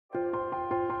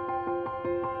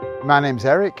My name's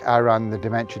Eric. I run the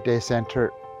Dementia Day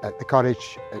Centre at the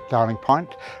cottage at Darling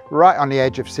Point, right on the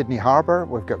edge of Sydney Harbour.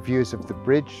 We've got views of the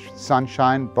bridge,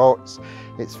 sunshine, boats.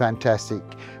 It's fantastic.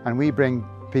 And we bring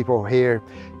people here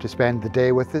to spend the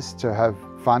day with us, to have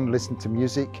fun, listen to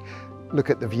music, look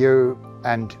at the view,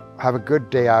 and have a good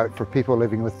day out for people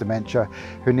living with dementia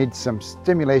who need some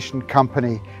stimulation,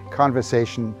 company,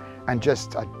 conversation, and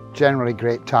just a generally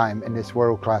great time in this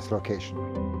world-class location.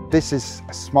 This is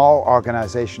a small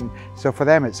organisation, so for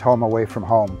them it's home away from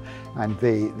home, and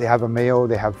they have a meal,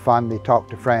 they have fun, they talk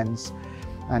to friends,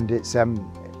 and it's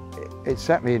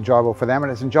certainly enjoyable for them,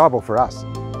 and it's enjoyable for us.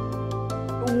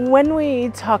 When we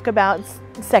talk about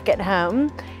SECC at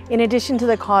home, in addition to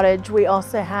the cottage, we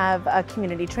also have a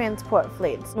community transport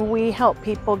fleet. We help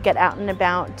people get out and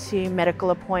about to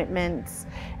medical appointments,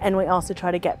 and we also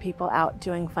try to get people out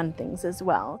doing fun things as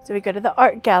well. So we go to the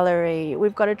art gallery.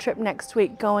 We've got a trip next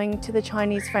week going to the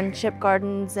Chinese Friendship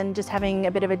Gardens and just having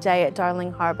a bit of a day at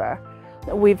Darling Harbour.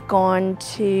 We've gone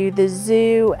to the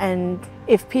zoo, and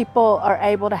if people are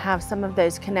able to have some of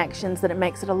those connections, then it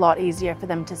makes it a lot easier for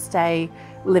them to stay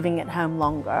living at home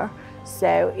longer.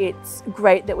 So it's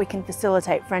great that we can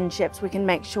facilitate friendships. We can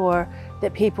make sure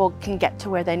that people can get to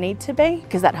where they need to be,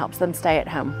 because that helps them stay at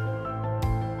home.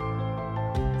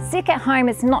 SECC at home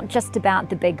is not just about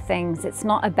the big things. It's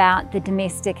not about the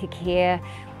domestic care.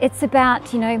 It's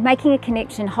about, making a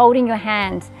connection, holding your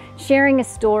hand, sharing a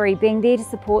story, being there to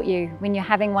support you when you're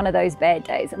having one of those bad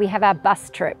days. We have our bus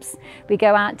trips. We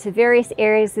go out to various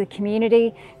areas of the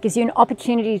community, gives you an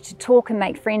opportunity to talk and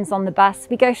make friends on the bus.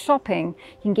 We go shopping.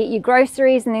 You can get your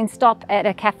groceries and then stop at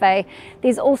a cafe.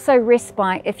 There's also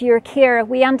respite. If you're a carer,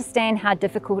 we understand how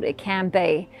difficult it can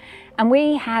be. And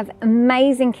we have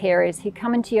amazing carers who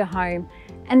come into your home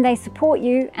and they support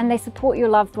you and they support your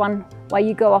loved one while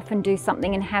you go off and do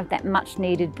something and have that much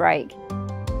needed break.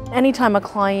 Anytime a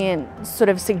client sort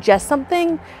of suggests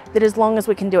something, that as long as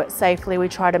we can do it safely, we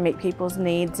try to meet people's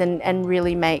needs and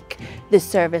really make this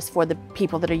service for the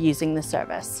people that are using the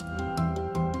service.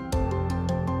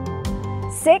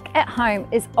 SECC at home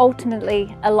is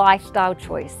ultimately a lifestyle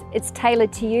choice. It's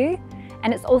tailored to you,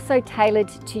 and it's also tailored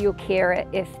to your carer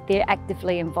if they're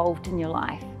actively involved in your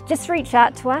life. Just reach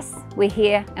out to us. We're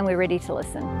here and we're ready to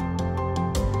listen.